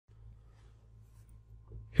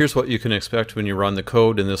Here's what you can expect when you run the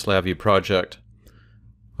code in this LabVIEW project.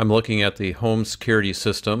 I'm looking at the home security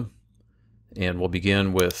system, and we'll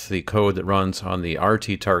begin with the code that runs on the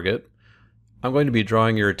RT target. I'm going to be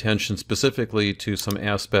drawing your attention specifically to some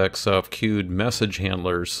aspects of queued message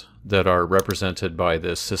handlers that are represented by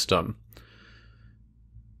this system.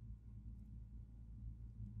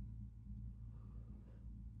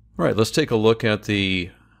 All right, let's take a look at the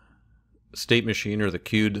state machine, or the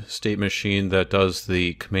queued state machine that does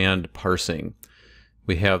the command parsing.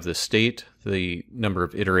 We have the state, the number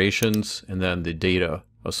of iterations, and then the data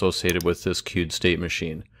associated with this queued state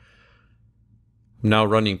machine. I'm now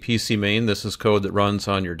running PC main. This is code that runs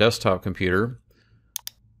on your desktop computer,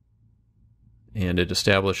 and it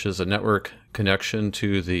establishes a network connection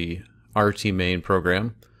to the RT main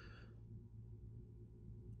program.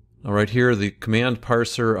 All right, here the command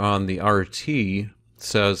parser on the RT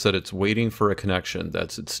says that it's waiting for a connection.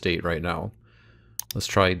 That's its state right now. Let's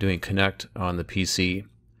try doing connect on the PC.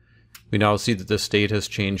 We now see that the state has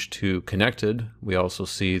changed to connected. We also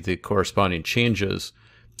see the corresponding changes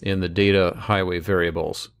in the data highway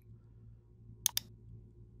variables.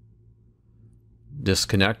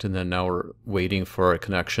 Disconnect, and then now we're waiting for a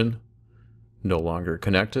connection. No longer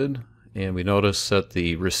connected. And we notice that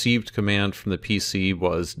the received command from the PC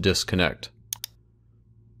was disconnect.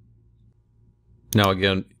 Now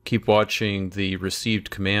again, keep watching the received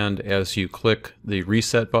command as you click the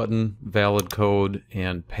reset button, valid code,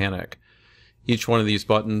 and panic. Each one of these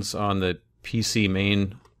buttons on the PC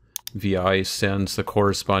main VI sends the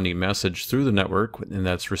corresponding message through the network, and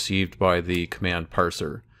that's received by the command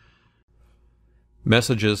parser.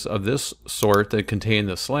 Messages of this sort that contain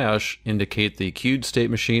the slash indicate the queued state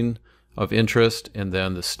machine of interest and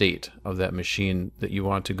then the state of that machine that you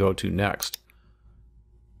want to go to next.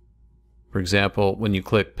 For example, when you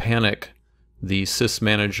click panic, the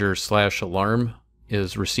sysmanager/alarm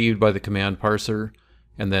is received by the command parser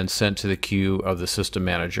and then sent to the queue of the system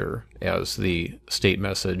manager as the state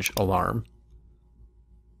message alarm.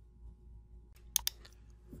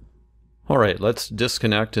 All right, let's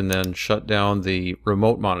disconnect and then shut down the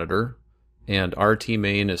remote monitor, and RT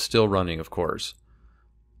main is still running, of course.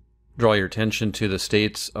 Draw your attention to the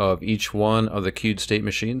states of each one of the queued state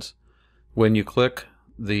machines. When you click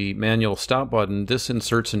the manual stop button, this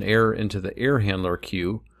inserts an error into the error handler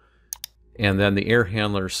queue, and then the error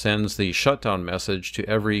handler sends the shutdown message to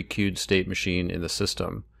every queued state machine in the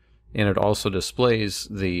system. And it also displays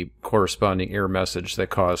the corresponding error message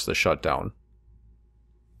that caused the shutdown.